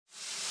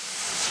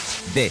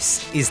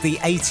This is the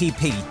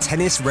ATP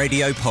Tennis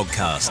Radio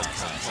Podcast.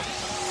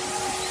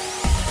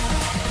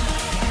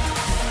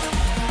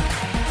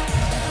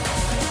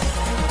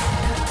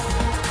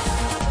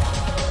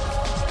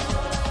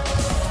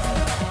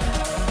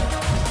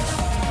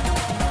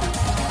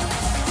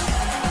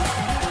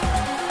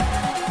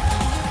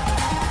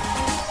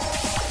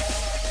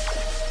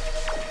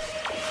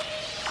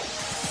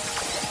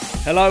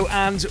 Hello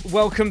and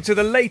welcome to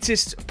the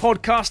latest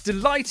podcast.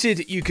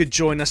 Delighted you could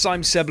join us.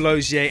 I'm Seb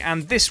Lozier,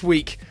 and this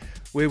week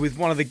we're with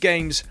one of the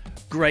game's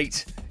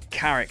great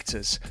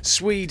characters.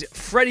 Swede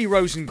Freddie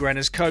Rosengren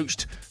has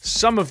coached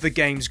some of the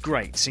game's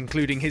greats,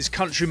 including his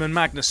countrymen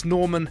Magnus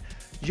Norman,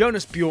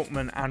 Jonas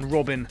Bjorkman and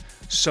Robin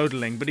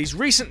Soderling. But he's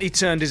recently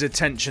turned his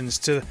attentions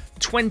to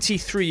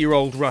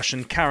 23-year-old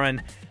Russian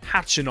Karen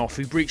Khachanov,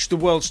 who breached the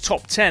world's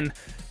top 10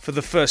 for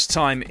the first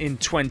time in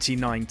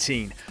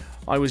 2019.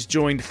 I was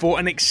joined for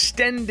an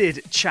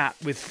extended chat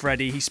with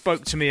Freddie. He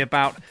spoke to me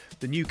about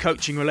the new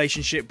coaching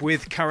relationship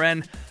with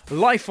Karen,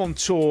 life on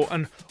tour,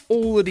 and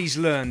all that he's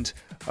learned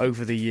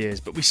over the years.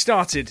 But we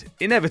started,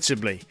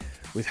 inevitably,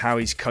 with how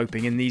he's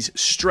coping in these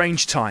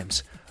strange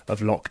times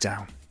of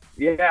lockdown.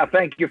 Yeah,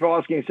 thank you for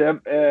asking,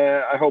 Seb.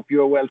 I hope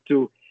you're well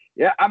too.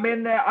 Yeah,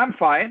 I'm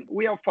fine.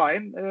 We are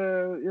fine.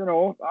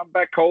 I'm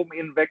back home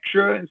in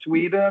Växjö in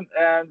Sweden,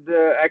 and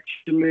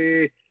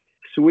actually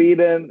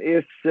Sweden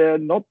is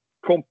not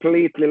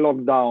completely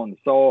locked down.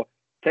 So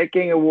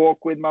taking a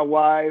walk with my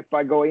wife,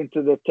 I go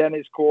into the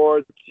tennis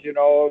court, in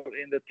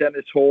the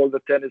tennis hall,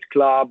 the tennis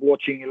club,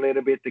 watching a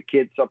little bit. The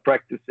kids are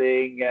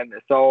practicing. And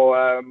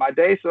so my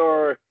days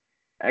are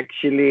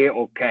actually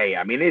okay.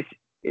 I mean,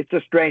 it's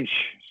a strange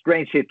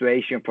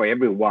situation for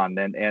everyone.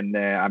 And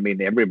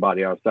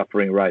everybody are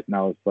suffering right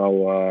now.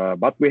 So,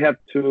 but we have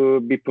to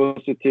be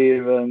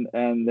positive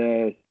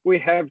and we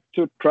have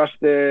to trust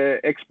the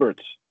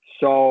experts.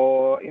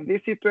 So in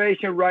this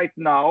situation right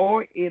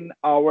now, in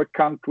our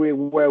country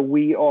where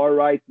we are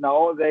right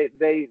now,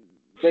 they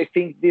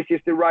think this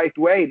is the right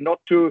way, not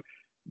to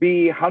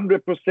be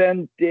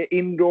 100%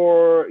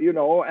 indoor,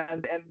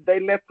 and they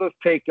let us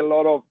take a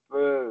lot of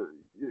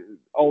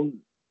own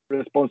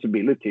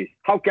responsibilities.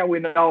 How can we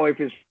know if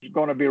it's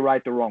going to be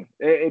right or wrong?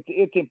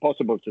 It's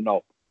impossible to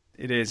know.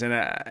 It is, and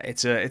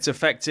it's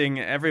affecting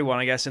everyone,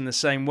 I guess, in the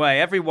same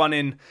way.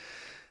 Everyone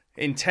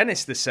in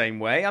tennis the same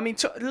way. I mean,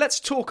 let's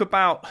talk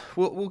about,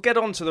 we'll get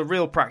on to the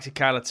real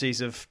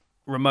practicalities of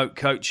remote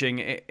coaching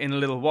in a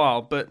little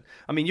while, but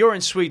I mean, you're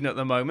in Sweden at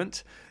the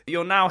moment.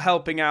 You're now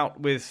helping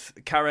out with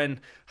Karen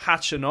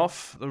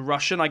Khachanov, the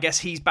Russian. I guess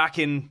he's back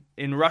in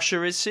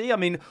Russia, is he? I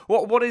mean,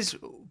 what is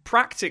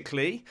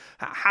practically,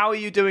 how are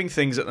you doing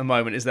things at the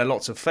moment? Is there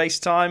lots of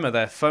FaceTime? Are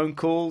there phone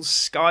calls,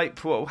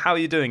 Skype? How are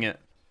you doing it?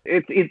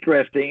 It's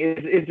interesting.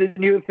 It's a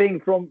new thing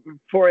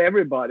for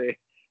everybody.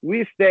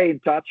 We stay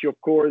in touch,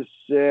 of course,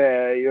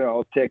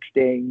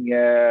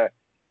 texting,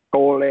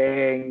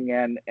 calling,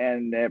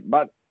 and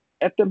but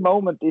at the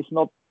moment, it's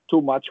not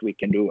too much we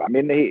can do. I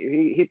mean,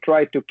 he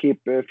tried to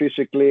keep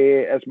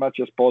physically as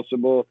much as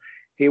possible.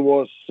 He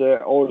was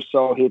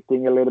also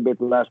hitting a little bit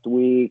last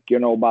week,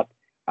 but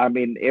I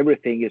mean,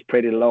 everything is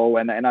pretty low.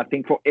 And I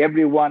think for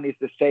everyone, it's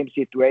the same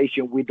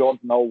situation. We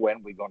don't know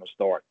when we're going to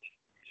start.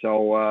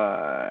 So,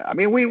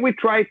 we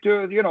try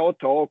to,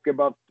 talk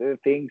about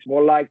things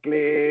more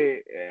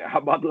likely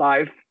about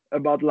life.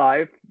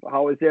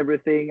 How is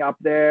everything up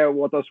there?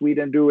 What are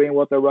Sweden doing?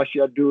 What are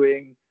Russia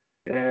doing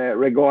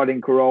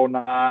regarding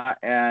Corona?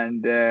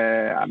 And,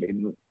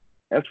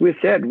 as we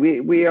said,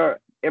 we are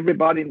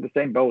everybody in the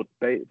same boat,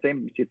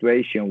 same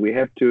situation. We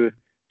have to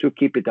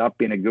keep it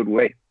up in a good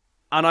way.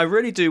 And I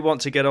really do want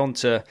to get on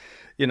to,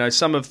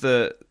 some of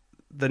the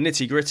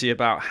nitty-gritty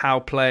about how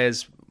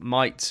players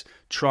might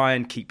try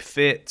and keep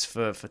fit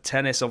for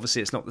tennis.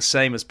 Obviously, it's not the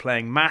same as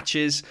playing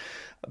matches.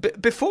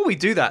 But before we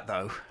do that,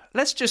 though,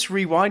 let's just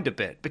rewind a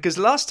bit, because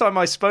last time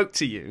I spoke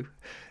to you,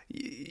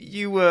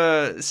 you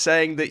were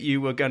saying that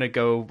you were going to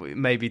go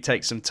maybe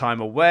take some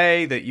time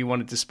away, that you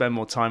wanted to spend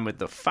more time with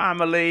the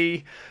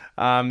family.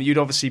 You'd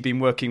obviously been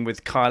working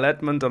with Kyle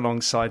Edmund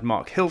alongside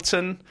Mark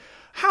Hilton.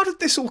 How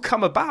did this all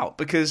come about?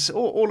 Because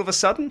all of a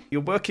sudden,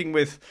 you're working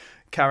with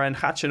Karen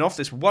Khachanov,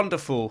 this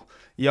wonderful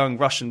young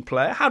Russian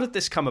player. How did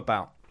this come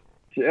about?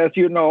 As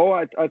you know,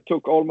 I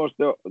took almost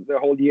the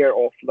whole year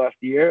off last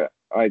year.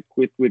 I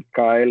quit with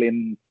Kyle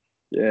in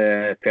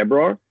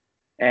February.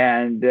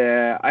 And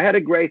I had a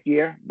great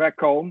year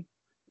back home.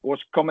 Was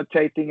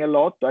commentating a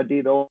lot. I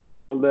did all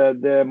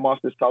the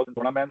Masters 1000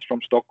 tournaments from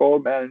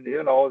Stockholm. And,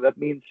 that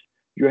means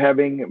you're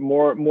having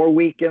more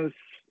weekends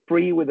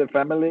free with the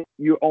family.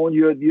 You own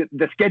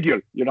the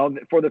schedule,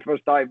 for the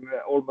first time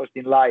almost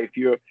in life.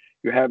 You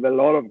have a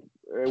lot of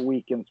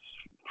weekends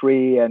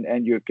free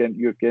and you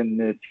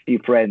can see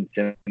friends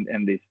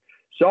and this.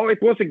 So it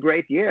was a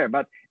great year,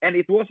 and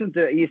it wasn't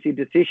an easy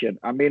decision.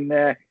 I mean,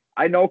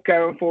 I know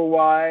Karen for a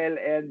while,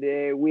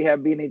 and we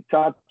have been in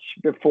touch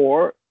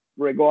before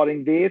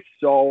regarding this.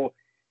 So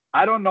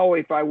I don't know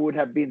if I would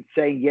have been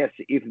saying yes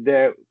if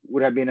there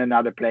would have been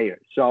another player.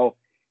 So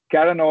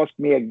Karen asked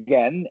me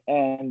again,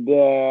 and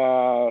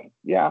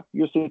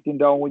you're sitting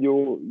down with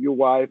your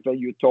wife and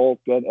you talk,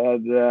 and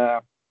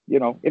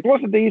it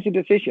wasn't an easy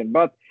decision.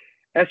 But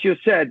as you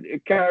said,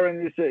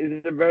 Karen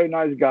is a very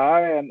nice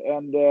guy,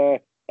 and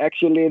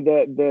actually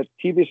the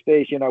TV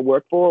station I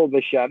work for,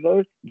 the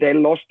channel, they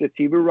lost the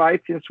TV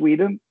rights in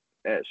Sweden.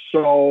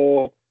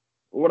 So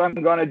what I'm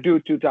gonna do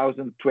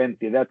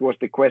 2020? That was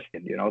the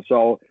question,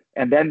 So,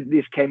 and then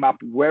this came up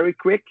very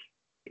quick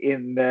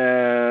in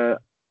the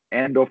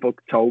end of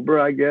October,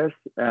 I guess.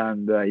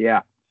 And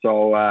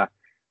so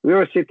we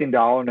were sitting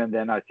down, and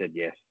then I said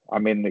yes. I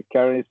mean,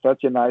 Karen is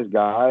such a nice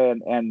guy,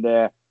 and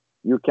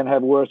you can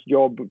have worse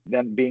job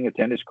than being a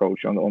tennis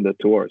coach on the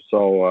tour.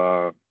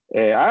 So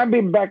I've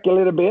been back a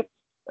little bit,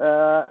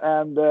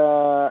 and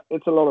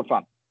it's a lot of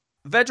fun.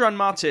 Vedran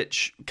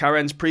Martic,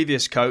 Karen's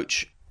previous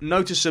coach,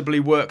 noticeably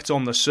worked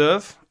on the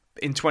serve.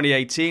 In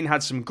 2018,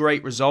 had some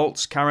great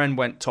results. Karen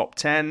went top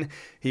 10.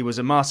 He was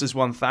a Masters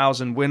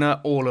 1000 winner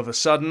all of a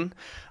sudden.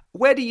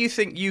 Where do you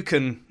think you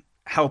can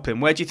help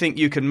him? Where do you think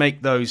you can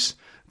make those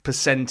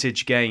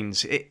percentage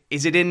gains?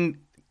 Is it in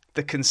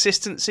the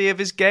consistency of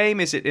his game?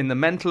 Is it in the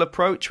mental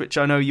approach, which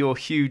I know you're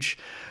huge,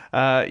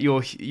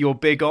 you're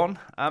big on?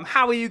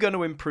 How are you going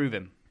to improve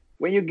him?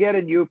 When you get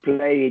a new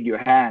play in your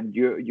hand,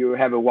 you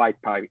have a white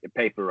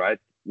paper, right,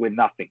 with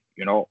nothing.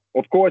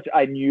 Of course,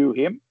 I knew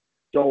him,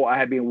 so I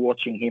have been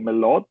watching him a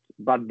lot.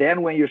 But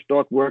then when you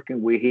start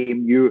working with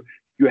him, you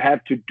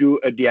have to do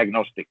a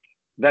diagnostic.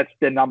 That's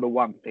the number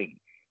one thing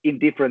in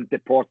different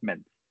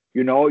departments.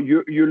 You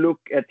look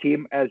at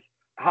him as,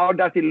 how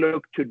does he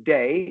look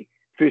today,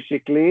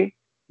 physically,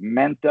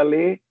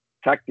 mentally,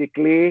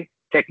 tactically,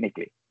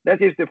 technically.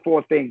 That is the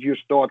four things you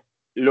start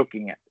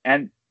looking at.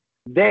 And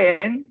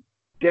then,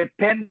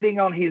 depending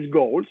on his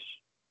goals,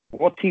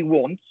 what he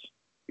wants,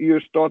 you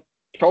start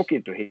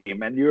talking to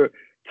him, and you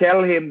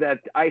tell him that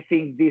I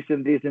think this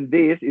and this and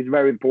this is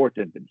very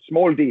important.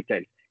 Small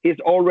details. He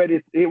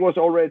was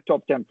already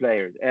top 10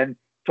 players and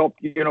top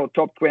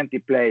 20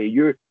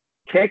 player.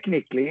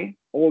 Technically,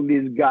 all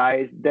these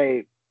guys,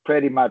 they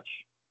pretty much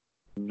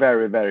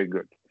very, very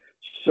good.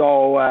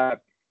 So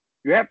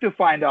you have to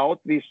find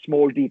out these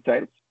small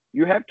details.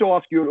 You have to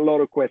ask you a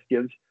lot of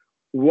questions.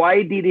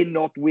 Why did he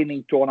not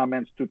winning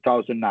tournaments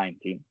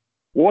 2019?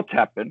 What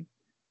happened?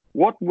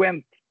 What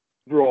went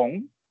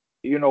wrong?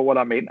 You know what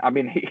I mean? I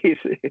mean,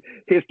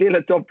 he's still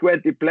a top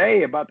 20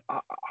 player, but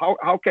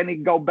how can he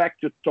go back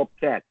to top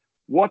 10?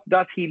 What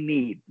does he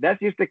need?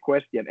 That is the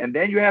question. And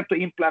then you have to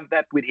implement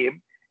that with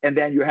him, and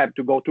then you have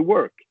to go to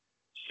work.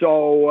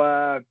 So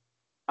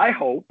I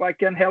hope I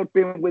can help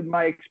him with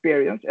my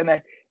experience. And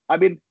I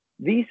mean,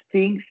 these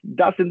things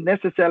doesn't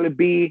necessarily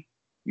be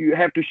you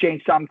have to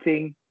change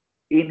something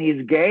in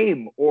his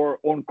game or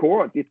on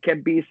court. It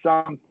can be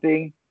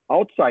something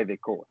outside the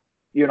court.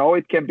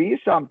 It can be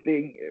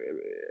something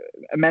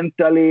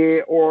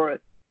mentally or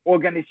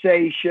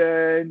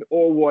organization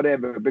or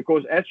whatever.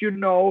 Because as you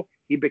know,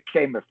 he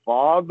became a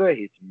father.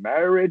 He's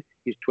married.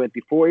 He's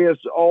 24 years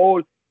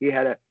old. He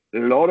had a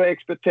lot of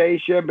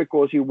expectation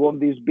because he won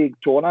these big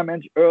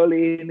tournaments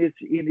early in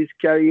his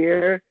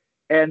career,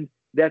 and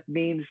that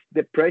means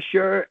the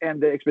pressure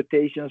and the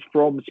expectations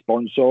from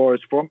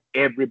sponsors, from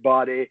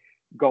everybody,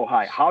 go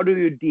high. How do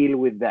you deal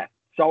with that?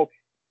 So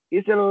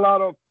it's a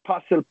lot of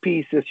puzzle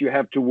pieces you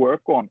have to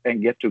work on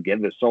and get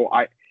together. So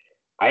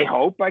I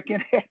hope I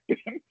can help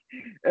him.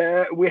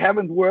 We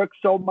haven't worked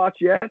so much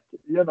yet,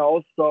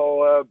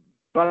 so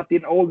but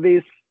in all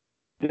these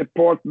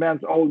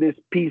departments, all these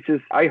pieces,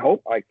 I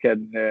hope I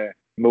can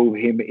move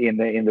him in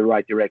the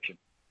right direction.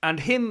 And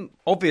him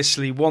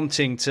obviously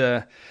wanting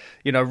to,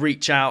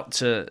 reach out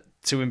to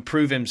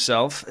improve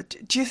himself.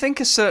 Do you think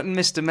a certain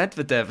Mr.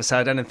 Medvedev has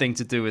had anything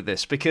to do with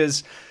this?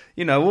 Because,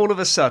 all of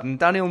a sudden,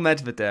 Daniil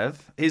Medvedev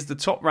is the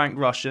top-ranked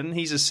Russian.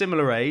 He's a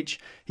similar age.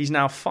 He's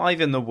now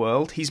 5 in the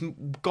world. He's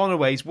gone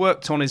away. He's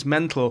worked on his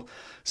mental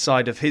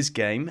side of his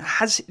game.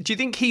 Do you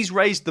think he's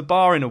raised the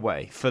bar in a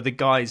way for the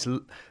guys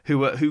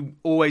who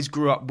always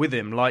grew up with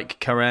him, like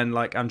Karen,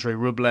 like Andrei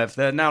Rublev?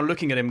 They're now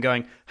looking at him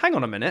going, hang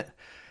on a minute,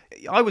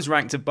 I was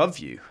ranked above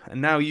you,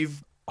 and now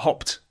you've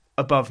hopped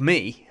above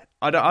me.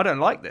 I don't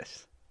like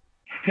this.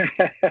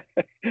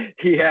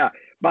 Yeah,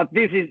 but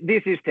this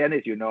is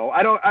tennis,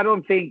 I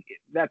don't think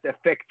that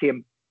affects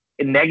him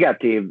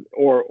negative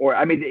or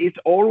I mean, it's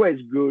always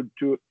good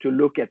to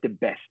look at the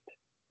best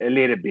a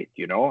little bit,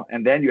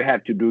 and then you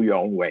have to do your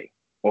own way,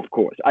 of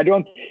course.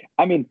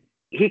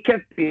 He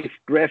can't be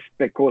stressed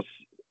because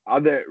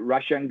other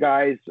Russian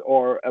guys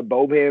are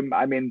above him.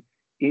 I mean,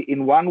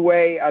 in one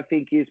way, I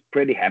think he's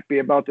pretty happy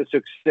about the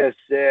success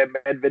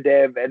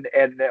Medvedev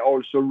and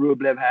also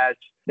Rublev has.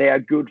 They are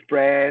good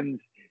friends.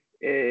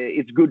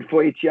 It's good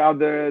for each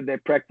other.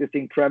 They're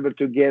practicing travel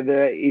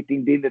together,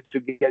 eating dinner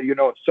together,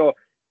 So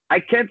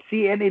I can't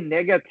see any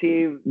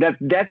negative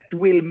that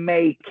will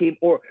make him,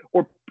 or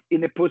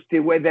in a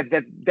positive way,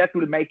 that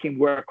will make him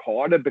work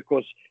harder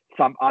because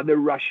some other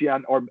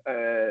Russian or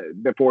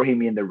before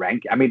him in the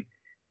rank. I mean,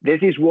 this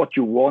is what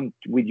you want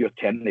with your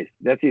tennis.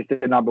 That is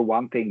the number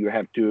one thing you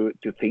have to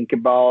think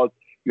about.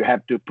 You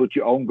have to put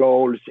your own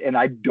goals. And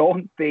I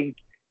don't think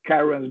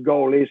Karen's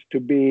goal is to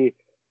be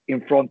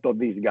in front of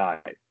these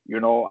guys.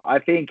 I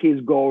think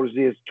his goals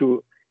is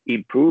to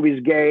improve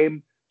his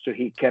game so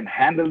he can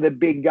handle the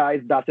big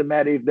guys. Doesn't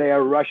matter if they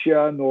are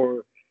Russian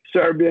or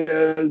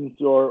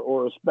Serbians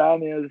or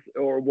Spaniards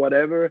or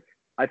whatever.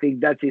 I think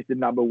that is the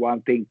number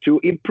one thing, to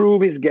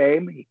improve his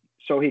game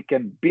so he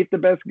can beat the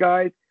best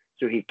guys,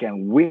 so he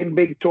can win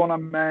big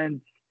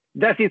tournaments.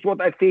 That is what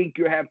I think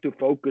you have to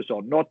focus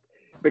on, not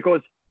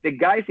because the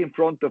guys in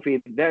front of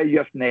him, they're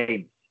just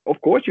names. Of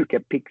course, you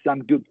can pick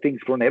some good things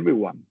from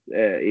everyone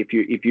if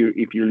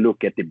you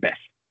look at the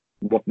best,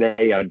 what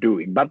they are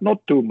doing, but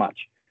not too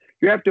much.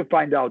 You have to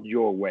find out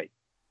your way.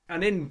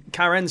 And in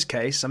Karen's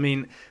case, I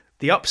mean,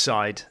 the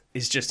upside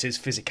is just his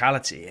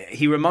physicality.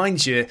 He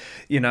reminds you,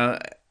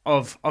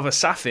 of a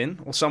Safin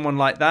or someone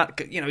like that.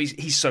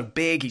 He's so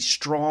big, he's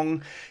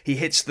strong, he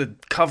hits the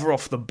cover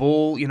off the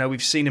ball.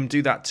 We've seen him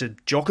do that to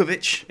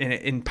Djokovic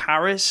in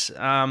Paris.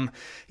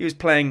 He was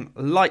playing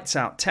lights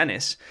out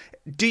tennis.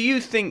 Do you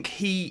think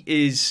he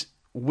is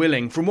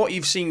willing, from what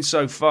you've seen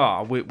so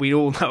far, we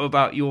all know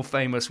about your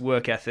famous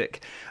work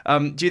ethic,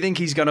 do you think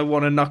he's going to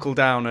want to knuckle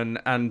down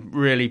and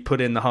really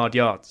put in the hard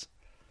yards?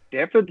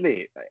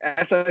 Definitely.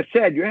 As I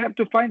said, you have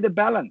to find the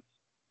balance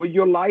with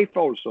your life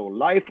also.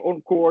 Life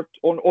on court,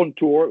 on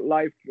tour,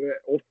 life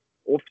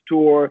off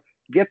tour.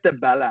 Get the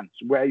balance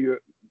where you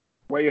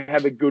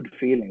have a good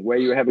feeling, where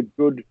you have a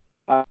good...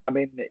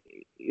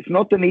 it's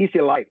not an easy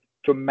life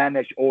to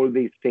manage all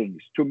these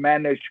things, to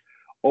manage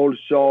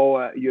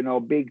also,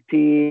 big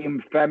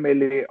team,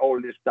 family,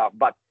 all this stuff.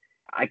 But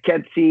I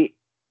can't see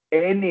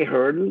any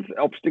hurdles,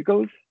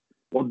 obstacles,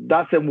 or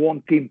doesn't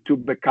want him to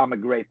become a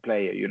great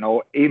player,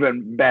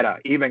 even better,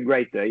 even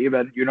greater,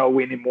 even,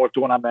 winning more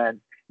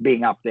tournaments,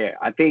 being up there.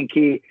 I think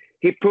he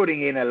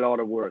putting in a lot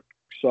of work.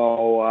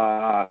 So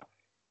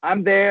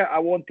I'm there. I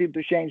want him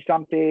to change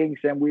some things,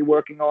 and we're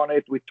working on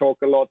it. We talk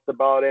a lot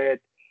about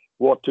it,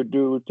 what to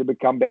do to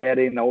become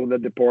better in all the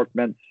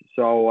departments.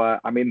 So,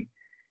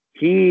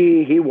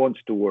 he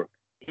wants to work.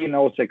 He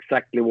knows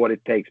exactly what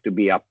it takes to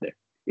be up there.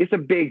 It's a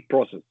big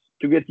process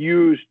to get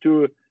used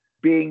to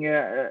being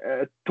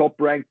a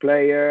top-ranked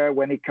player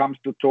when it comes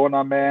to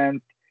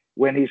tournament,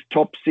 when he's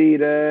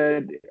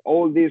top-seeded.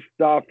 All this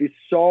stuff is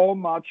so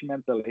much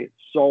mentally,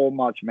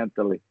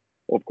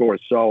 of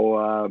course.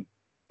 So,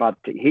 but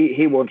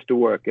he wants to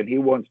work, and he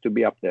wants to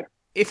be up there.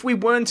 If we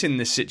weren't in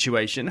this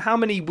situation, how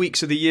many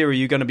weeks of the year are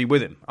you going to be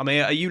with him? I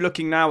mean, are you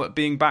looking now at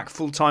being back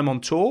full time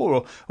on tour,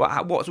 or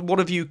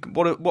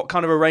what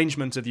kind of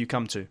arrangement have you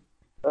come to?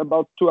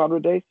 About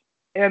 200 days,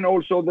 and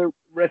also the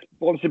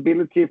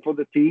responsibility for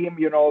the team.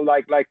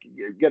 Like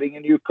getting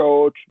a new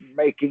coach,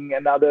 making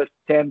another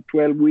 10,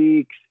 12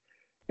 weeks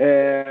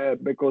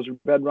because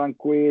Vedran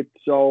quit.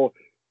 So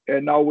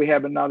now we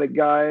have another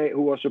guy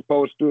who was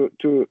supposed to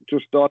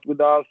start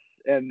with us.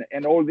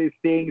 And all these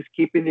things,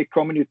 keeping the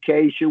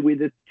communication with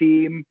the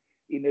team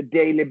in a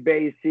daily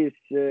basis,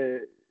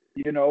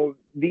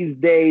 these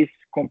days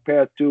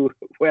compared to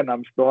when I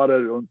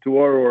started on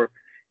tour or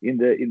in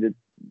the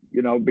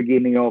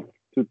beginning of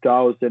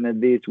 2000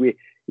 and this, it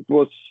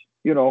was,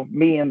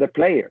 me and the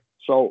player.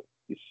 So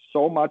it's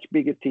so much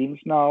bigger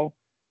teams now.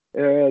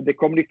 The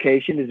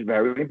communication is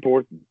very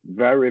important,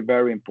 very,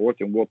 very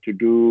important. What to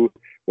do,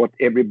 what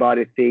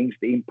everybody thinks,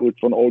 the input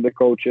from all the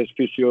coaches,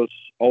 physios,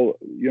 all,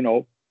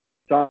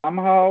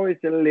 Somehow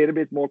it's a little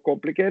bit more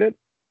complicated,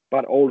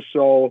 but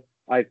also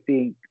I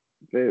think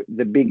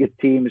the bigger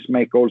teams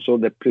make also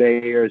the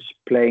players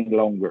playing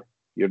longer.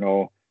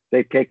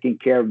 They're taking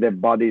care of their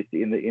bodies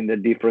in a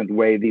different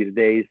way these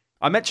days.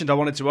 I mentioned I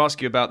wanted to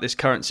ask you about this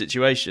current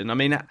situation. I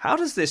mean, how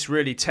does this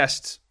really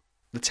test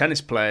the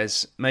tennis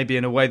players, maybe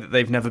in a way that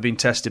they've never been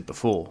tested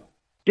before?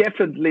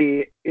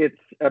 Definitely, it's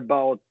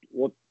about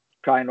what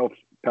kind of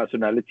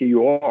personality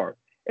you are,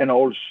 and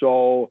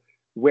also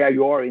where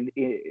you are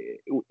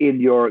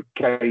in your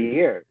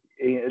career,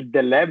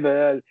 the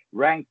level,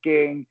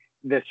 ranking,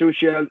 the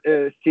social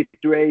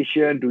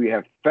situation. Do you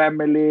have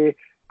family?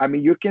 I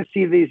mean, you can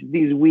see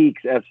these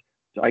weeks as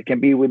I can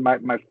be with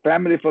my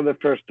family for the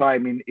first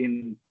time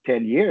in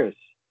 10 years,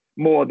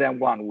 more than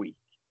 1 week.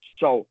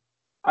 So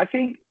I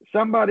think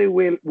somebody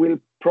will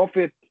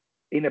profit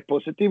in a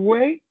positive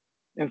way,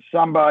 and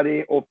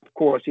somebody, of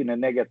course, in a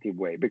negative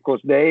way,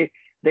 because they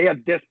are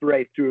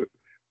desperate to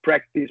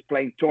practice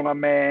playing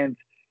tournaments.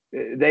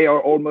 They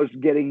are almost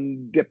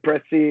getting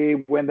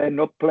depressive when they're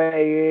not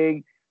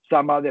playing.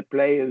 Some other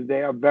players,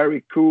 they are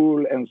very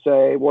cool and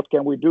say, what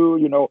can we do?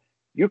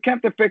 You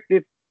can't affect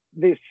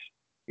this,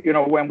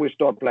 when we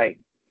start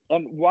playing.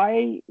 And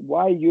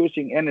why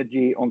using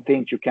energy on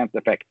things you can't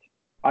affect?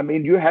 I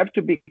mean, you have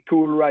to be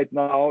cool right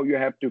now. You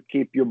have to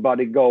keep your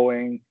body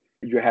going.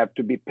 You have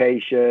to be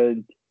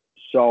patient.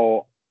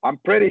 So I'm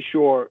pretty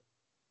sure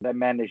they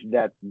manage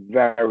that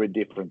very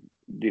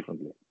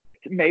differently.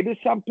 Maybe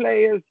some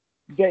players,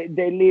 they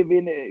live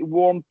in a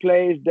warm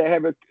place. They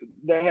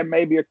have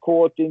maybe a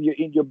court in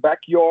your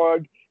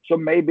backyard. So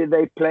maybe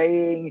they're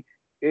playing.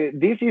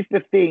 This is the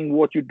thing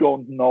what you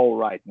don't know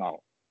right now.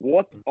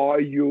 What are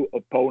your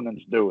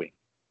opponents doing?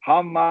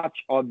 how much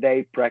are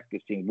they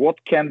practicing?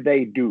 What can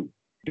they do?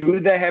 Do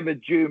they have a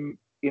gym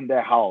in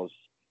their house,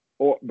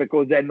 or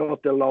because they're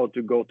not allowed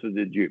to go to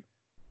the gym?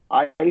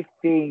 I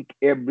think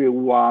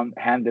everyone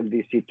handled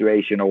this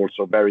situation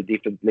also very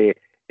differently,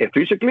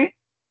 physically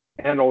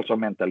and also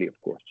mentally, of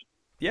course.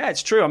 Yeah,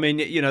 it's true. I mean,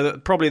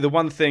 probably the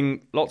one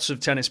thing lots of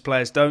tennis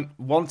players don't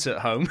want at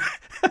home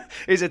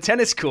is a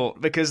tennis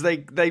court, because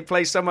they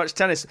play so much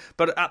tennis.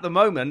 But at the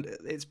moment,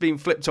 it's been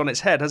flipped on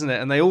its head, hasn't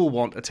it? And they all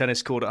want a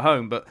tennis court at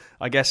home. But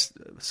I guess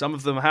some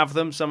of them have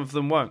them, some of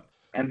them won't.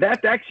 And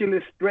that actually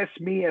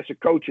stressed me as a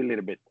coach a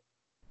little bit.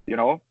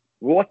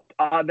 What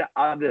are the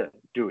others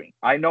doing?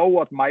 I know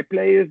what my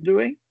player is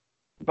doing,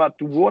 but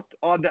what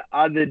are the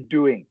others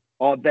doing?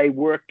 Are they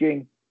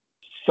working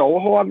so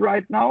hard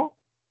right now?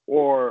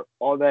 Or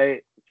are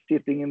they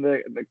sitting in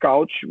the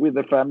couch with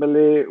the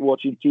family,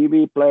 watching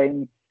TV,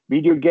 playing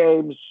video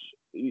games,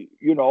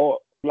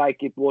 like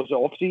it was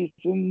off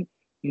season,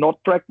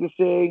 not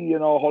practicing,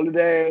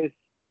 holidays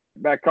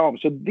back home.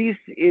 So this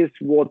is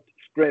what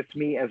stressed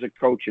me as a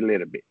coach a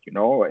little bit.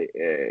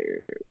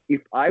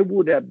 If I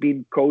would have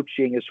been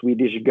coaching a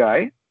Swedish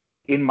guy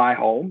in my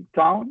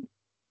hometown,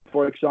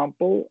 for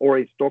example, or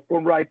in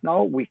Stockholm right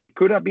now, we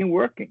could have been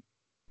working.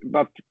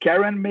 But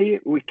Karen and me,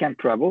 we can't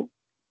travel.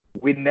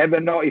 We never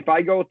know. If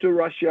I go to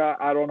Russia,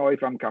 I don't know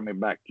if I'm coming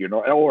back,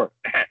 or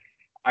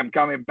I'm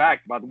coming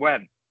back, but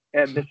when?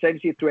 And the same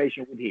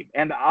situation with him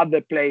and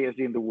other players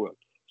in the world.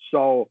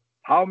 So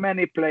how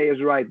many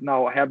players right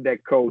now have their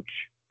coach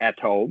at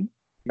home?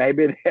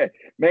 Maybe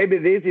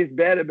this is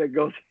better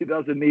because he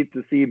doesn't need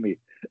to see me.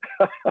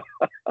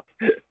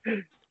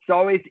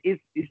 So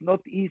it's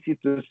not easy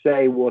to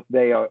say what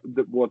the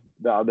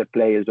other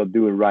players are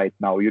doing right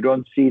now. You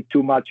don't see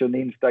too much on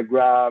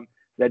Instagram.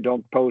 They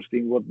don't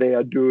posting what they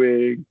are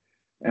doing,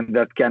 and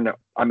that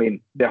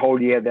the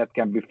whole year that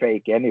can be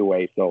fake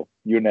anyway. So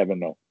you never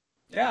know.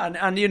 Yeah,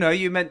 and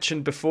you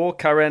mentioned before,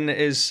 Karen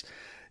is,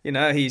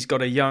 he's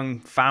got a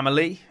young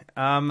family.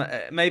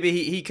 Maybe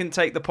he can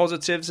take the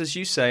positives, as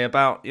you say,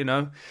 about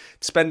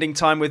spending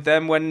time with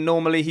them when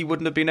normally he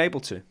wouldn't have been able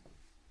to.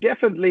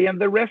 Definitely,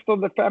 and the rest of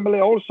the family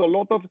also.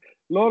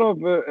 A lot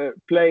of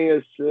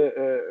players,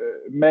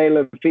 male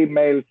and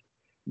females,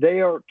 they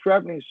are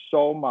traveling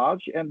so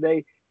much, and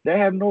they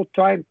have no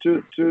time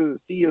to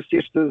see your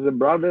sisters and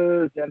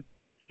brothers. And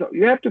so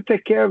you have to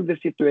take care of the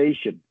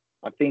situation,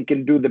 I think,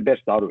 and do the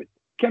best out of it.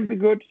 Can be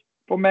good.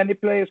 For many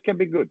players, can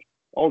be good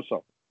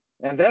also.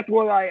 And that's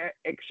what I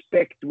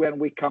expect when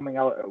we're going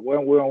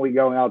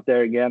out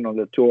there again on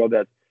the tour,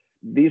 that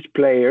these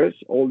players,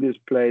 all these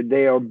players,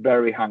 they are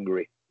very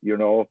hungry,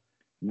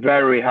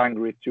 very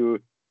hungry to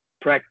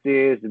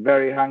practice,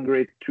 very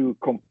hungry to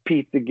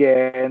compete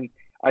again.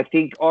 I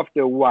think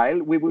after a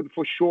while, we would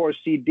for sure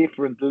see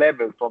different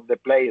level from the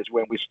players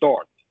when we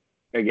start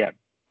again.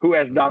 Who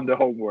has done the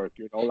homework,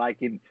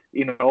 like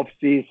in off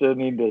season,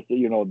 in this,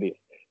 this.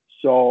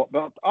 So,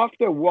 but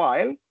after a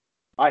while,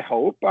 I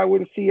hope I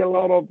will see a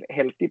lot of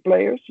healthy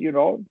players.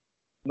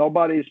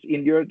 Nobody's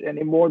injured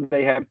anymore.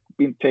 They have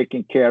been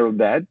taking care of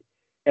that,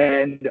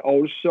 and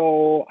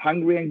also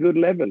hungry and good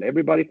level.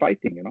 Everybody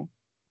fighting,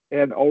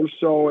 And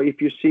also, if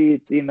you see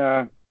it in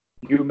a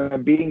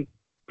human being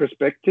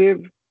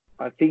perspective,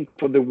 I think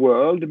for the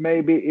world,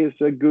 maybe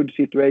it's a good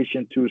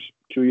situation to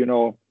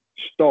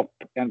stop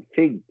and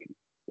think,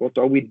 what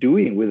are we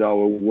doing with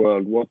our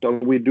world? What are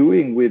we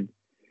doing with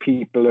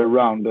people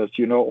around us?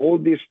 All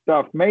this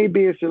stuff.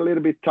 Maybe it's a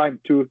little bit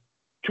time to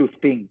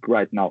think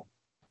right now.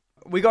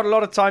 We got a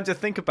lot of time to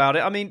think about it.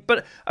 I mean,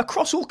 but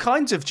across all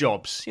kinds of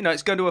jobs,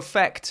 it's going to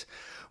affect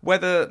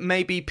whether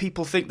maybe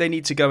people think they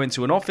need to go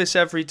into an office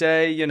every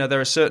day. There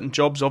are certain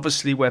jobs,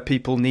 obviously, where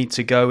people need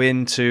to go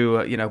into,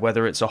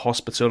 whether it's a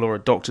hospital or a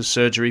doctor's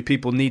surgery,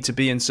 people need to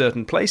be in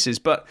certain places.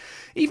 But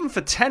even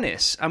for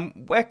tennis, and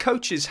where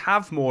coaches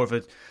have more of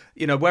a,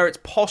 where it's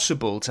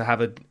possible to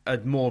have a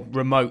more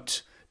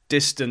remote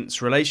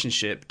distance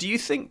relationship, do you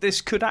think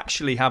this could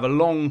actually have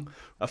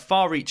a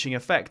far-reaching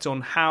effect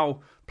on how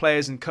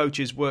players and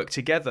coaches work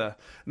together?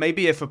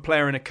 Maybe if a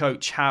player and a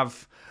coach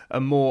have a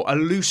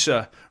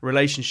looser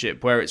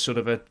relationship where it's sort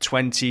of a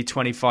 20,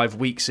 25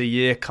 weeks a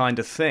year kind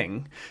of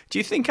thing. Do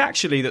you think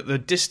actually that the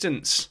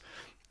distance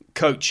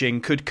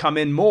coaching could come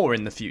in more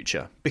in the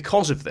future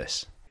because of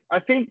this? I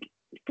think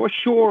for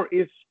sure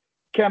it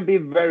can be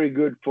very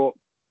good for,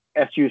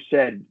 as you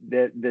said,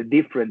 the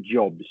different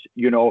jobs.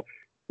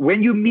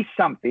 When you miss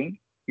something,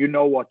 you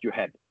know what you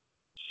had.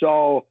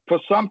 So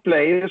for some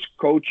players,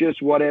 coaches,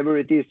 whatever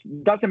it is,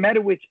 doesn't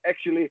matter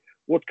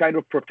what kind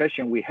of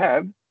profession we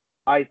have.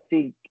 I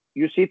think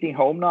you're sitting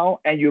home now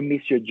and you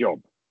miss your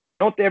job.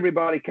 Not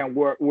everybody can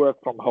work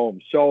from home.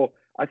 So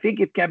I think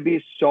it can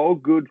be so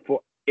good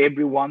for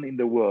everyone in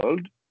the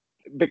world,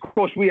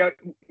 because we are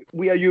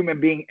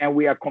human beings and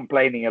we are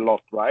complaining a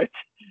lot, right?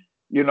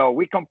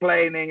 We're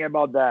complaining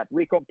about that.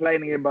 We're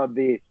complaining about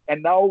this.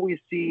 And now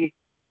we see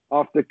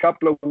after a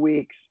couple of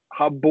weeks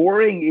how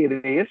boring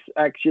it is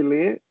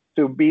actually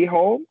to be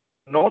home,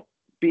 not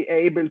be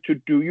able to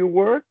do your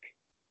work.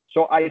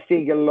 So I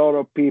think a lot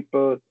of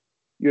people,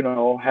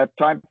 have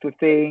time to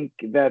think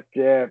that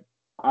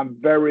I'm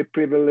very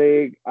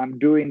privileged. I'm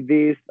doing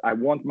this. I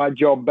want my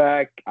job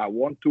back. I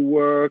want to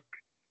work.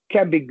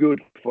 Can be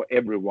good for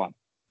everyone.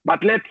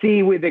 But let's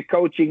see with the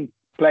coaching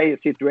player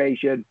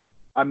situation.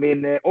 I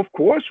mean, of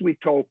course, we're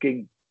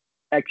talking.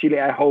 Actually,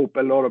 I hope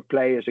a lot of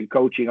players and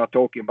coaching are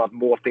talking about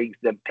more things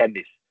than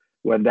tennis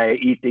when they're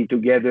eating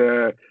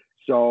together.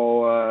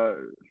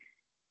 So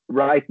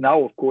right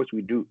now, of course,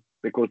 we do,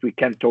 because we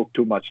can't talk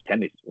too much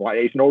tennis. Well,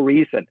 there's no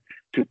reason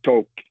to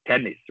talk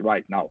tennis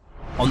right now.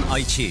 On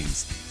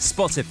iTunes,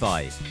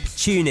 Spotify,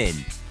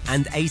 TuneIn,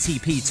 and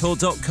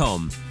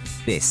ATPTour.com,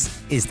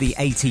 this is the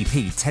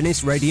ATP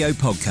Tennis Radio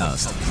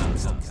Podcast.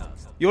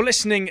 You're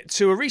listening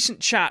to a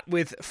recent chat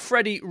with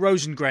Freddie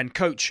Rosengren,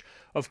 coach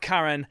of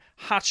Karen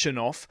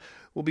Khachanov.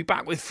 We'll be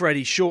back with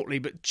Freddie shortly,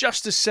 but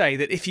just to say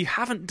that if you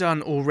haven't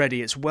done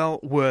already, it's well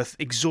worth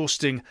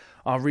exhausting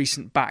our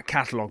recent back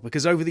catalogue,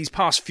 because over these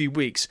past few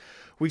weeks,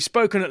 we've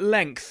spoken at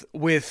length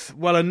with,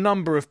 a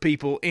number of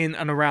people in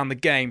and around the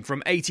game,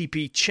 from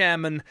ATP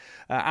chairman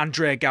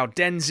Andrea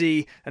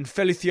Gaudenzi and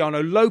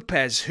Feliciano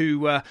Lopez,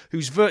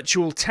 whose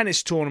virtual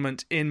tennis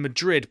tournament in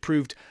Madrid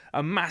proved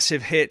a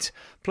massive hit,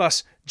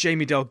 plus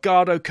Jamie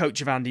Delgado,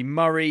 coach of Andy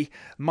Murray,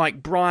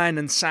 Mike Bryan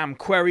and Sam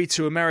Querrey,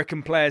 two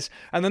American players,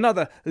 and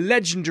another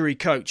legendary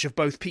coach of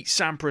both Pete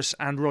Sampras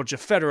and Roger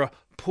Federer,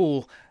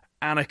 Paul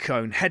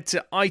Annacone. Head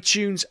to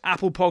iTunes,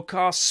 Apple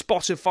Podcasts,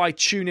 Spotify,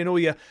 TuneIn, or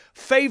your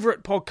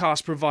favourite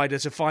podcast provider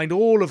to find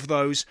all of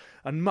those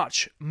and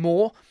much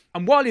more.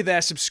 And while you're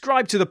there,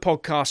 subscribe to the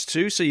podcast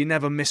too, so you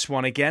never miss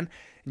one again.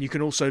 And you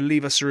can also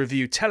leave us a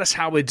review. Tell us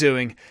how we're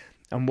doing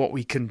and what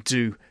we can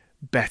do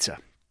better.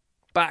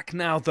 Back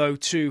now, though,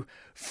 to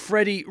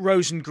Freddie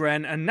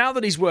Rosengren, and now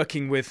that he's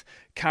working with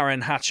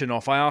Karen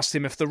Khachanov, I asked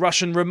him if the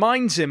Russian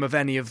reminds him of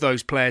any of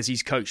those players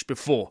he's coached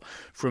before,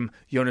 from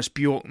Jonas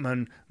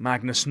Bjorkman,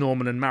 Magnus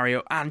Norman and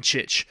Mario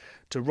Ancic,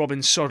 to Robin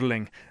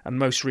Soderling, and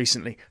most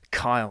recently,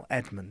 Kyle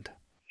Edmund.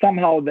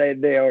 Somehow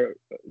they are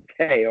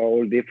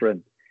all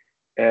different,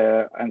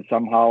 and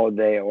somehow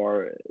they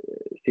are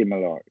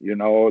similar. Who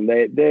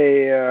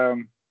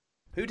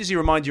does he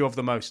remind you of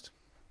the most?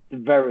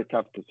 Very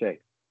tough to say.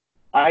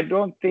 I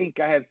don't think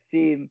I have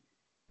seen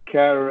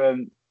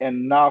Karen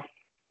enough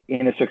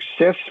in a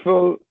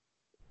successful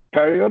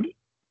period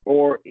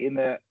or in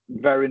a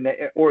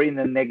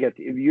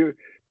negative. You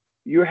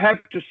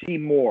have to see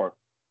more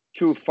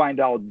to find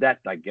out that,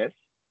 I guess,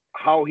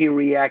 how he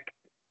reacts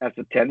as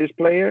a tennis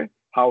player,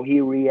 how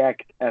he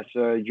reacts as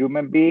a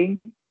human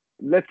being.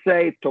 Let's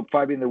say top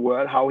 5 in the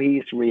world, how he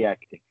is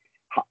reacting.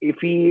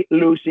 If he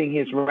losing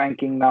his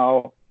ranking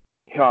now,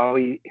 how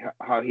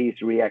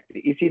he's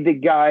reacting. Is he the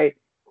guy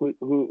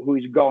who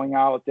is going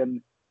out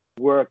and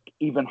work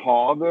even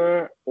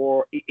harder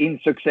or in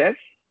success?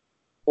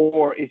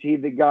 Or is he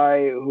the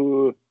guy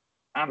who,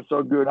 I'm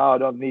so good, I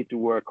don't need to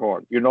work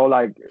hard,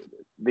 like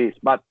this.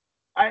 But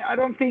I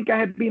don't think I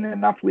have been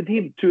enough with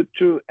him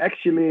to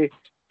actually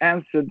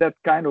answer that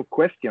kind of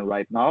question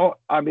right now.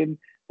 I mean,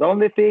 the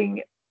only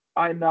thing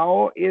I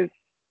know is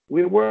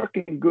we're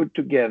working good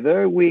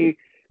together. We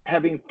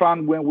having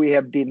fun when we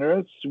have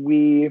dinners.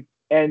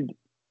 And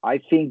I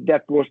think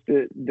that was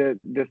the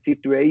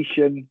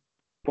situation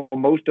for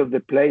most of the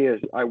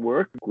players I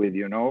work with,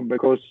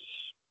 because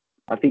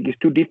I think it's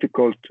too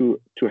difficult to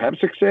have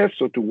success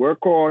or to work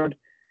hard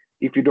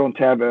if you don't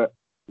have the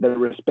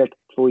respect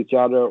for each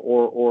other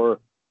or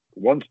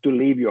wants to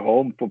leave your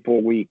home for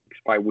 4 weeks,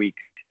 5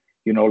 weeks,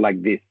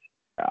 like this.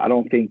 I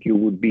don't think you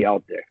would be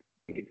out there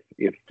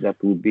if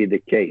that would be the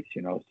case,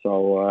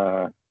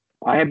 So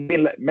I have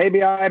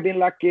been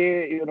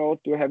lucky,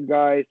 to have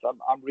guys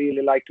I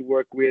really like to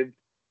work with.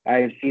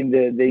 I've seen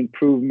the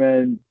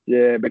improvement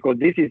because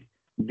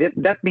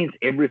that means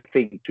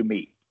everything to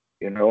me,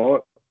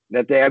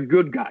 that they are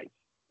good guys,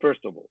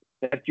 first of all,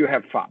 that you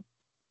have fun,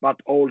 but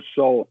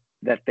also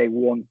that they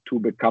want to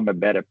become a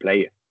better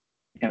player.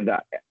 And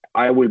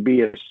I will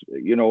be a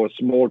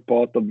small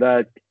part of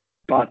that,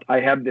 but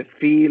I have the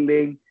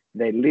feeling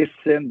they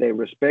listen, they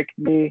respect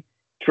me,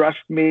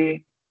 trust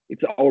me.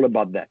 It's all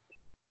about that.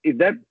 If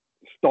that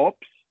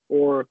stops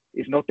or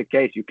is not the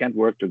case, you can't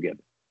work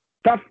together.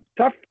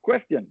 Tough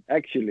question,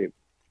 actually.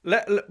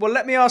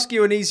 Let me ask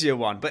you an easier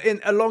one, but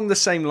along the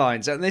same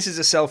lines. And this is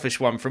a selfish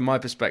one from my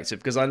perspective,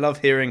 because I love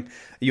hearing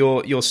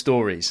your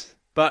stories.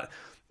 But,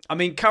 I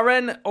mean,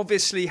 Karen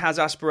obviously has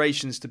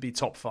aspirations to be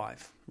top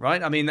 5,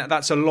 right? I mean,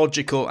 that's a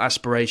logical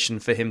aspiration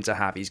for him to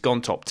have. He's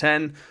gone top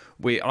 10.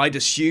 I'd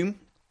assume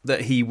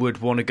that he would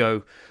want to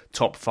go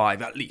top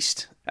 5 at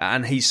least.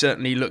 And he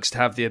certainly looks to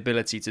have the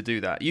ability to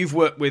do that. You've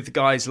worked with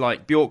guys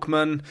like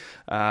Bjorkman,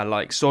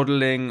 like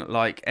Soderling,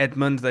 like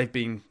Edmund. They've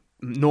been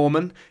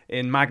Norman.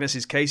 In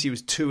Magnus's case, he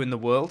was 2 in the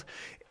world.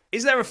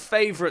 Is there a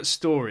favourite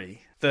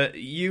story that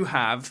you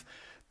have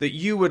that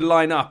you would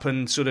line up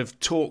and sort of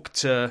talk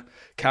to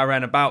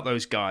Karen about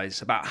those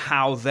guys, about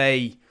how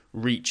they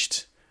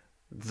reached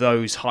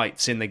those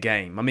heights in the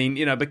game? I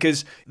mean,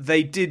 because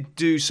they did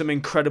do some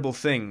incredible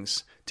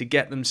things to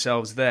get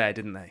themselves there,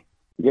 didn't they?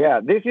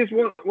 Yeah, this is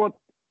what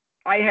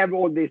I have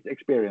all this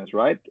experience,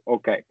 right?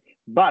 Okay.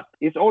 But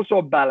it's also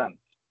a balance.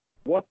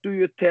 What do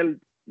you tell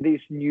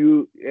this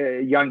new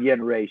young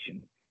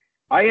generation?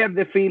 I have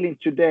the feeling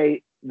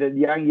today that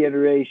young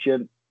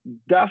generation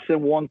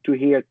doesn't want to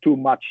hear too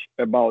much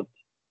about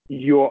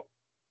your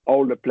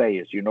older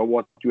players,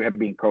 what you have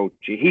been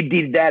coaching. He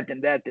did that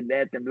and that and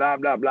that and blah,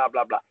 blah, blah,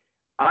 blah, blah.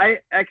 I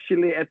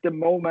actually, at the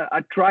moment,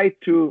 I try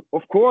to,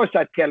 of course,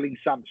 I'm telling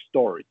some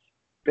stories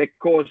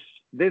because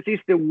this is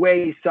the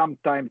way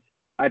sometimes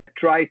I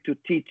try to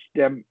teach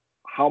them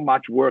how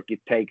much work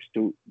it takes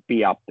to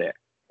be up there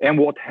and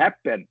what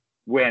happened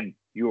when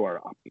you are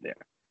up there.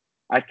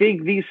 I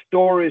think these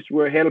stories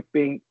were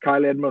helping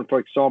Kyle Edmund, for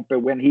example,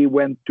 when he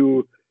went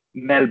to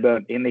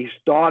Melbourne and he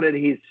started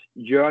his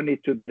journey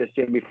to the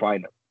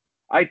semi-final.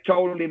 I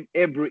told him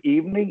every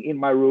evening in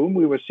my room,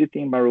 we were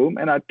sitting in my room,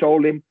 and I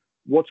told him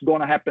what's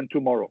going to happen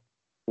tomorrow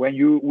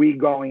when we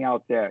going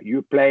out there.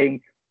 You're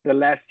playing the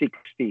last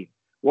 16.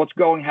 What's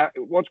going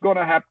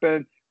to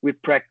happen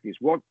with practice?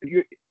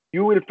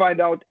 You will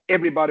find out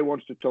everybody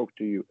wants to talk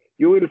to you.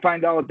 You will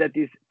find out that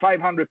there's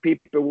 500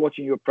 people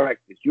watching your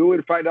practice. You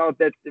will find out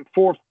that the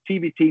 4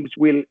 TV teams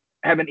will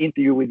have an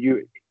interview with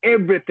you.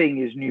 Everything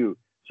is new.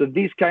 So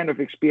this kind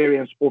of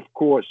experience, of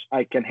course,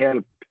 I can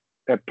help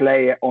a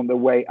player on the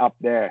way up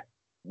there.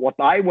 What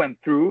I went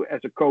through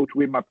as a coach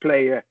with my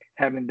player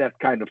having that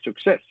kind of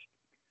success.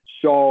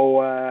 So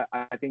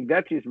I think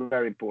that is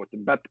very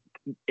important. But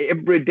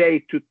every day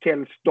to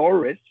tell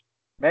stories,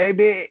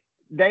 maybe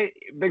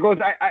because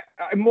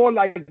I'm more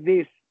like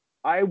this.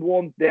 I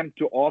want them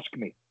to ask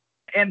me,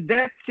 and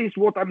that is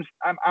what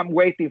I'm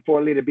waiting for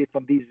a little bit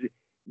from these.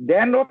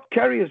 They're not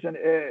curious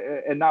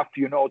enough,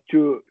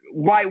 to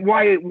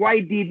why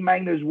did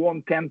Magnus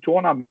won 10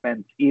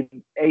 tournaments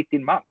in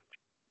 18 months?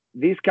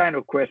 These kind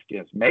of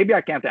questions. Maybe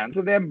I can't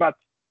answer them, but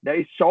there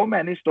is so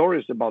many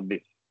stories about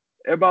this,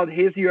 about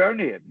his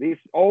journey,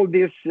 all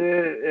these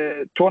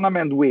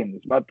tournament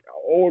wins, but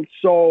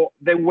also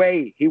the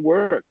way he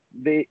worked.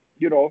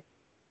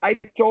 I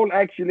told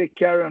actually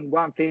Karen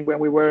one thing when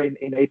we were in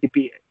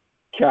ATP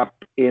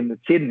Cup in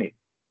Sydney,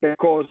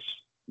 because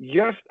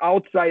just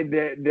outside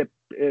the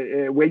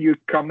when you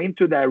come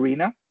into the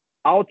arena,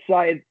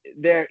 outside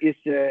there is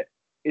a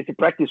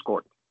practice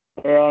court.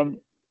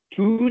 And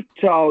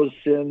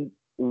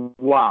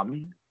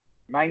 2001,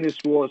 Magnus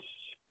was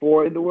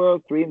 4 in the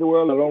world, 3 in the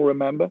world, I don't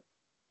remember.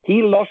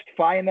 He lost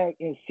final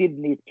in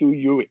Sydney to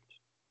Hewitt.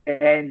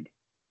 And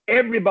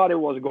everybody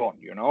was gone,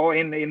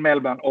 in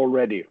Melbourne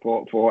already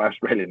for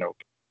Australian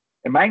Open.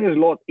 And Magnus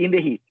lost in the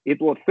heat.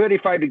 It was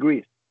 35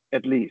 degrees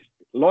at least.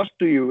 Lost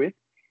to Hewitt.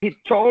 He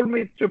told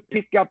me to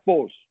pick up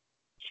balls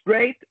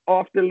straight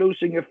after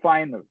losing a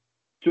final,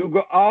 to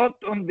go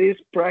out on this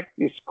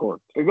practice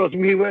court, because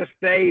we were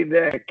staying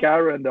there,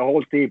 Karen, the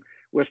whole team,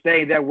 were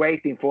staying there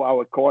waiting for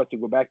our car to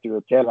go back to the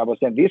hotel. I was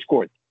in this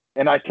court.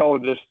 And I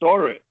told the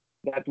story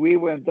that we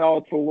went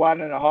out for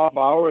 1.5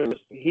 hours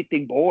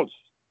hitting balls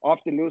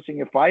after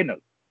losing a final,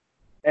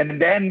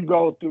 and then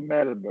go to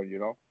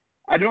Melbourne,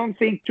 I don't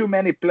think too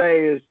many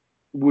players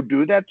would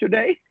do that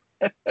today.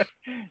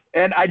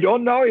 And I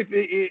don't know if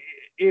it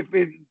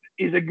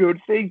is a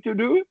good thing to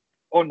do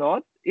or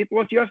not. It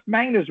was just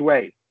Magnus'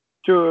 way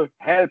to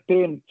help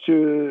him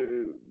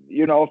to,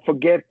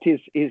 forget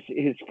his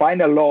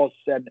final loss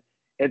and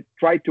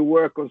try to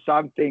work on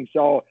something.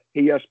 So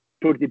he just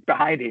put it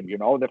behind him,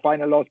 the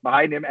final loss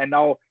behind him. And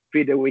now,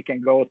 Fide, we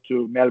can go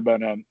to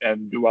Melbourne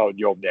and do our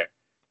job there.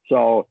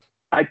 So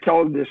I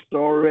told the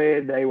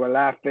story. They were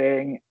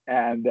laughing.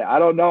 And I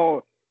don't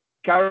know,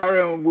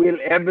 Karen will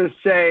ever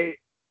say,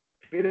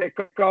 Fide,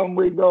 come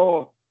we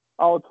go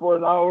out for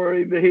an hour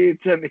in the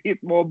heat and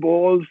hit more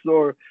balls,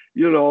 or,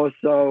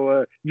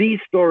 so these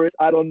stories,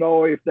 I don't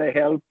know if they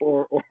help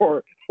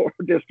or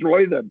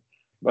destroy them.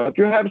 But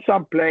you have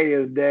some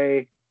players,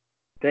 they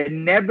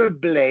never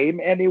blame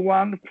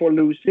anyone for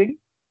losing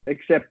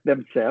except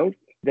themselves.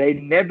 They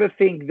never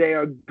think they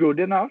are good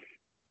enough.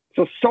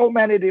 So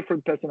many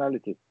different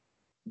personalities.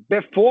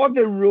 Before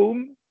the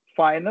Rome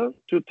final,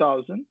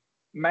 2000,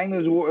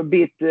 Magnus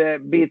beat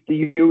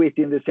Hewitt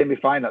in the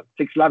semi-final,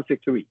 6-love,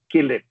 6-3,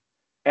 killed him.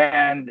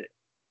 And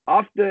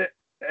after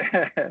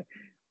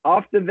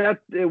that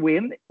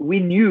win, we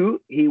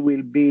knew he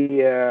will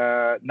be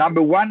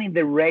number 1 in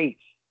the race.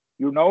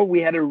 We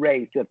had a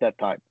race at that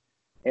time.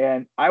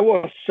 And I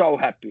was so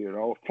happy,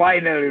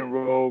 final in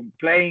Rome,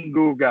 playing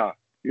Guga,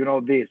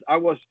 this. I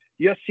was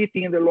just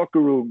sitting in the locker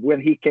room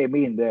when he came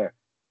in there.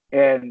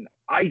 And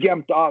I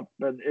jumped up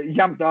and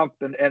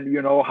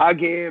hug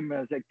him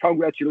and said,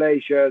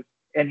 congratulations.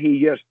 And he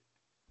just,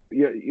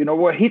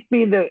 hit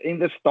me in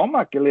the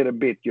stomach a little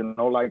bit,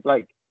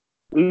 like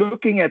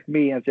looking at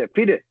me and said,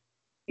 Fide,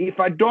 if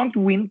I don't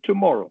win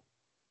tomorrow,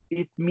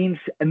 it means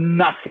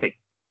nothing.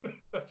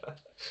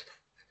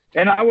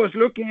 And I was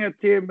looking at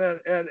him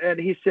and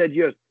he said,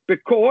 yes,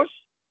 because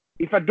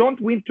if I don't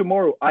win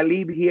tomorrow, I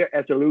leave here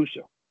as a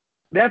loser.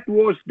 That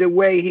was the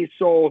way he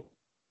saw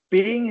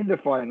being in the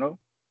final,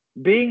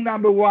 being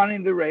number 1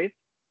 in the race,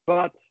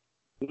 but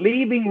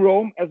leaving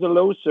Rome as a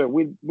loser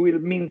will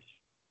means,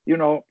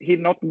 he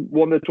not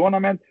won the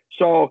tournament.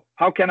 So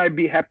how can I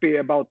be happy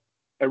about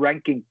a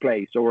ranking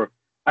place, or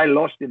I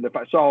lost in the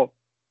so.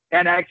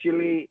 And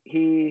actually,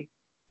 he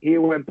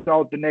went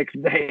out the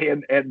next day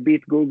and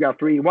beat Guga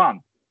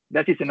 3-1.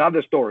 That is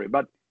another story.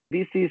 But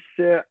this is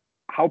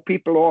how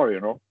people are,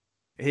 you know.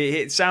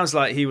 It sounds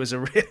like he was a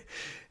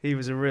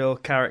real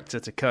character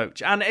to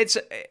coach, and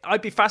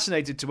I'd be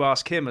fascinated to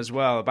ask him as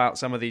well about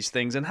some of these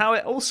things and how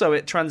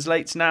it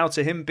translates now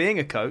to him being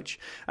a coach.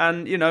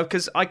 And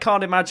because I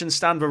can't imagine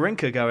Stan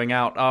Wawrinka going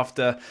out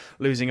after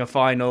losing a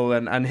final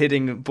and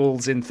hitting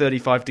balls in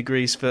 35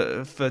 degrees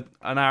for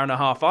an hour and a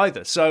half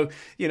either. So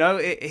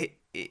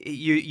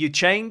you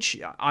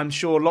change. I'm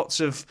sure lots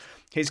of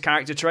his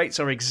character traits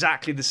are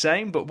exactly the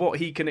same, but what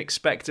he can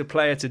expect a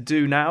player to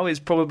do now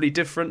is probably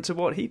different to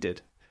what he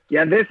did.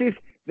 Yeah, this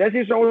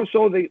is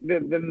also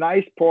the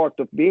nice part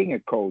of being a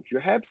coach. You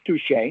have to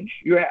change.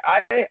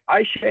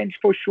 I change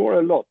for sure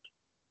a lot.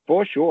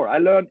 For sure. I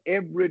learn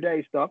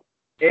everyday stuff.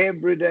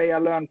 Every day I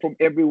learn from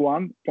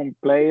everyone, from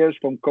players,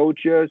 from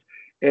coaches.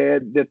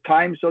 The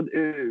times are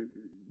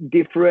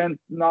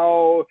different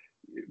now.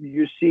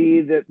 You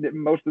see that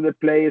most of the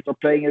players are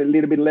playing a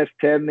little bit less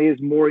tennis,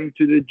 more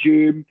into the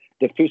gym,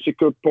 the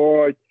physical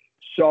part.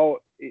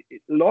 So a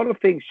lot of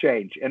things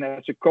change, and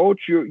as a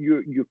coach,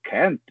 you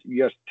can't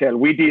just tell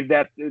we did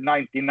that in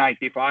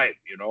 1995,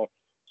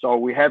 So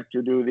we have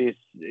to do this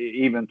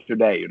even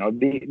today,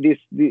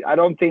 I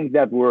don't think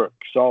that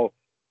works. So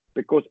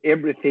because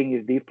everything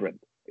is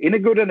different in a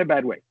good and a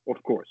bad way,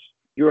 of course,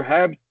 you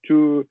have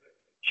to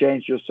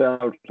change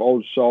yourself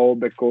also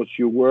because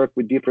you work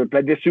with different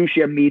players. The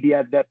social media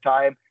at that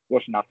time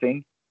was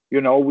nothing.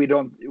 We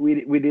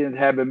didn't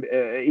have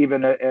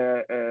even a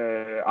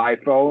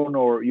iPhone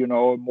or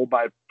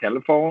mobile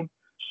telephone.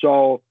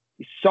 So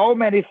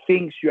many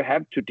things you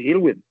have to deal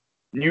with,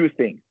 new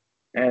things,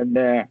 and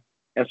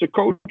as a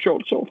coach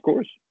also, of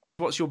course.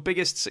 What's your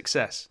biggest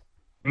success?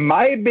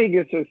 My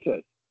biggest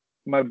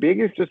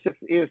success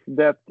is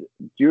that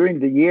during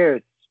the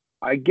years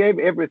I gave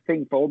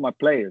everything for all my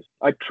players.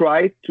 I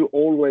tried to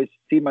always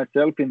see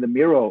myself in the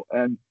mirror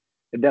and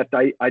that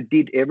I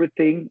did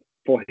everything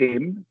for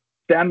him.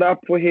 Stand up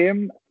for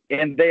him,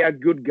 and they are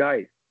good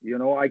guys.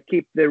 I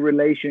keep the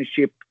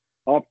relationship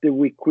after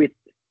we quit.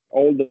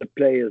 All the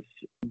players,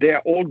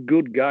 they're all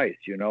good guys.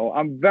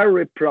 I'm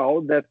very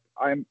proud that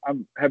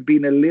have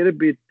been a little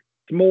bit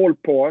small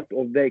part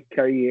of their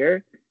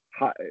career.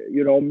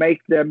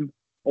 Make them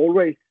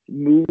always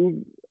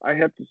move. I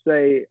have to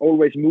say,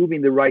 always move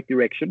in the right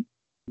direction.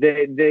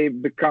 They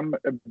become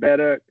a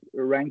better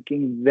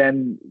ranking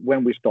than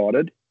when we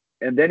started,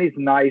 and then it's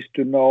nice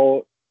to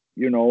know.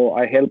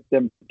 I help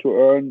them to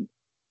earn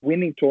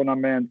winning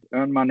tournaments,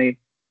 earn money.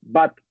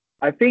 But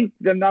I think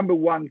the number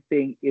one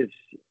thing is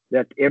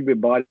that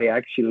everybody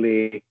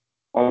actually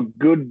are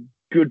good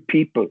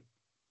people.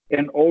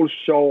 And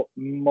also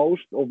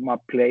most of my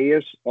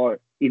players are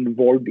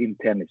involved in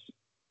tennis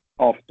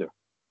after.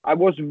 I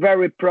was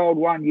very proud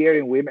one year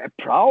in women.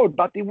 Proud,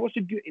 but it was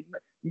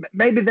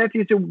maybe that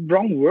is a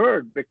wrong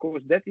word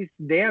because that is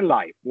their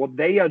life, what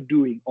they are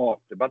doing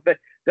after. But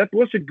that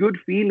was a good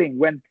feeling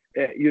when,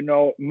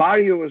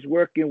 Mario was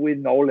working with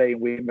Nole in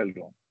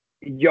Wimbledon.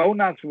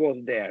 Jonas was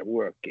there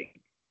working.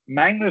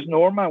 Magnus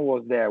Norman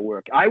was there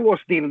working. I was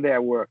still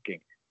there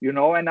working,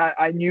 and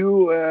I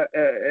knew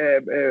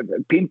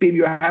Pimpin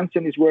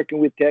Johansson is working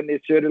with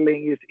tennis.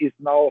 Soderling is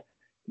now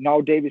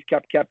Davis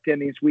Cup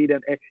captain in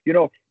Sweden.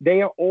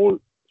 They are all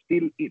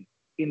still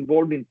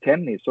involved in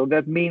tennis. So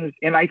that means,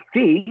 and I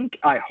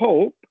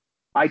hope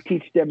I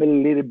teach them a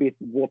little bit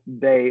what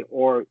they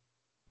or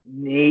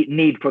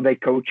need for their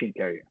coaching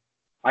career.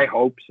 I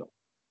hope so.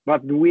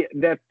 But when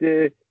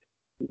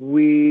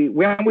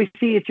we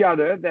see each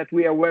other, that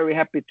we are very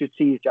happy to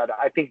see each other.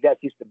 I think that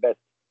is the best.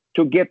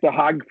 To get a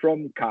hug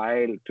from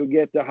Kyle, to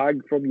get a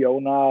hug from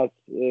Jonas,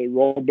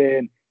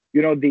 Robin,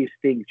 these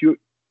things. You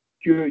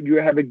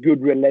have a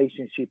good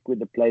relationship with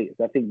the players.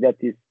 I think that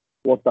is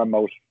what I'm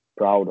most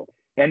proud of.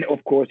 And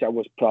of course, I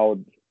was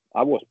proud.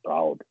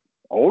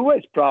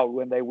 Always proud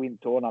when they win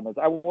tournaments.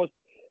 I was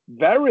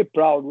very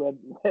proud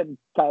when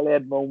Kyle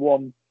Edmund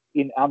won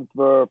in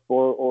Antwerp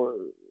or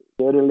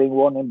Soderling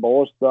won in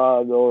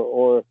Boston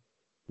or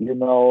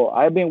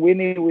I've been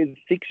winning with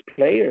 6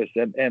 players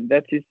and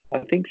that is,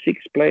 I think,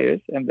 6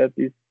 players, and that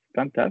is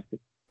fantastic.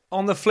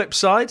 On the flip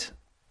side,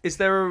 is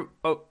there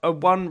a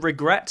one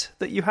regret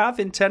that you have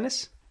in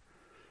tennis?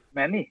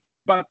 Many,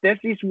 but that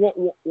is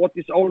what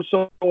is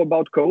also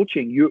about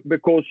coaching.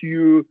 Because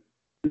you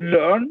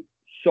learn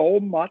so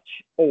much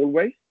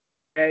always,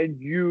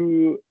 and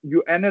you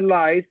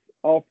analyze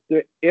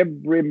after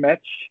every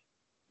match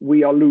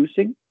we are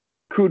losing.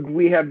 Could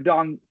we have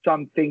done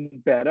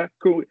something better?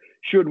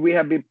 Should we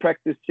have been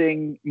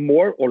practicing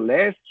more or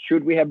less?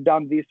 Should we have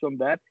done this or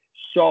that?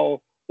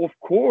 So, of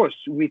course,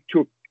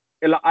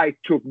 I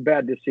took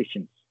bad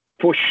decisions.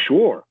 For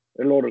sure,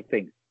 a lot of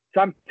things.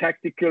 Some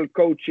tactical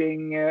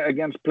coaching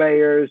against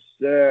players,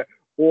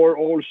 or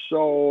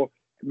also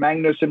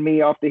Magnus and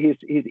me after his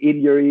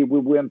injury, we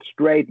went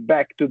straight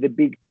back to the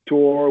big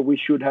tour. We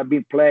should have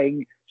been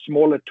playing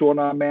smaller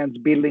tournaments,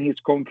 building his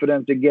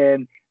confidence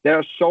again. There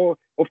are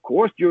of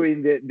course,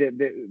 during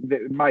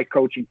my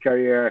coaching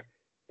career.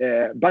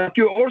 But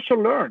you also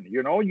learn,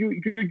 you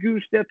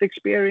use that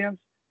experience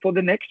for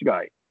the next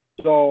guy.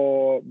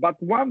 So,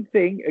 but one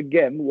thing,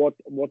 again, what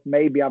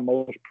maybe I'm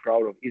most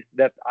proud of is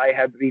that I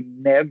have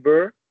been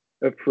never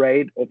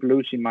afraid of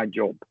losing my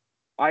job.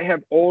 I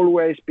have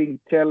always been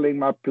telling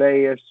my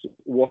players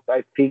what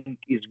I think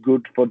is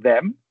good for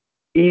them,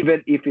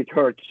 even if it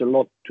hurts a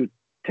lot to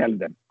tell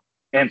them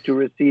and to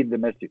receive the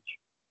message.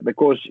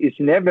 Because it's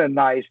never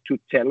nice to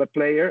tell a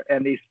player,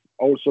 and it's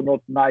also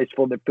not nice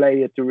for the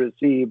player to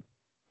receive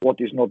what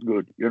is not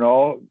good,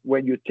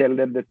 when you tell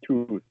them the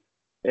truth.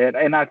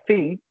 And I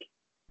think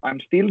I'm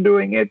still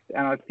doing it,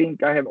 and I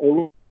think I have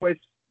always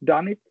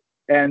done it.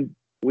 And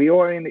we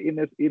are in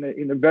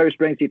a very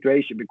strange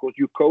situation because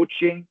you're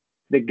coaching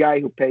the guy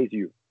who pays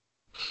you.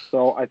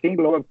 So I think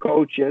a lot of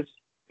coaches,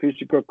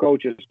 physical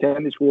coaches,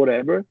 tennis,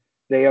 whatever,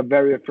 they are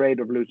very afraid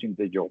of losing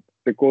the job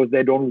because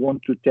they don't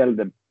want to tell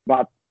them.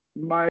 But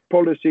my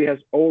policy has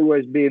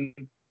always been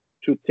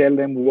to tell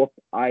them what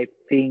I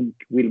think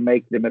will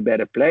make them a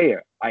better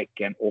player. I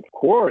can, of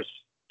course,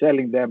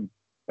 telling them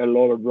a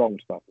lot of wrong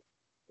stuff,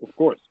 of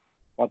course.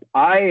 But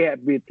I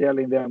have been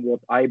telling them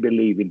what I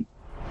believe in.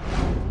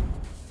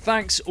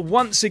 Thanks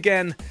once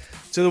again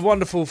to the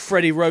wonderful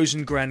Freddie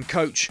Rosengren,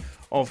 coach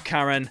of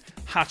Karen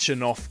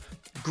Khachanov.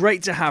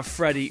 Great to have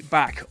Freddie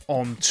back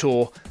on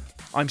tour.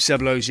 I'm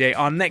Seb Lozier.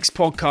 Our next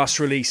podcast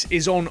release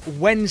is on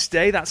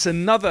Wednesday. That's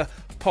another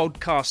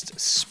podcast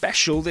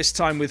special, this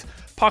time with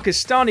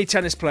Pakistani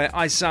tennis player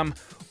Aisam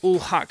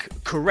Ul-Haq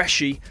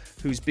Qureshi,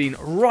 who's been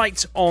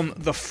right on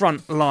the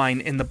front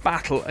line in the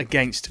battle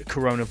against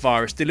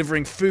coronavirus,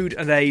 delivering food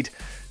and aid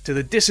to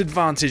the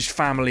disadvantaged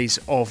families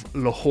of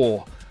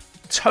Lahore.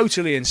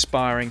 Totally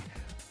inspiring,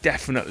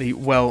 definitely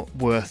well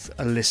worth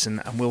a listen.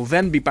 And we'll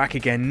then be back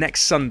again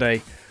next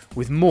Sunday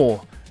with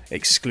more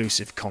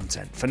exclusive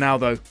content. For now,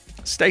 though,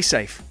 stay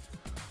safe.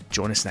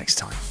 Join us next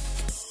time.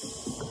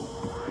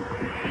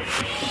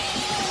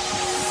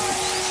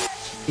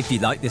 If you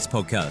like this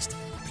podcast,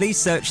 please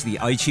search the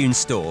iTunes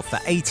store for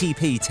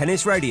ATP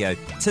Tennis Radio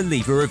to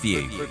leave a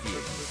review.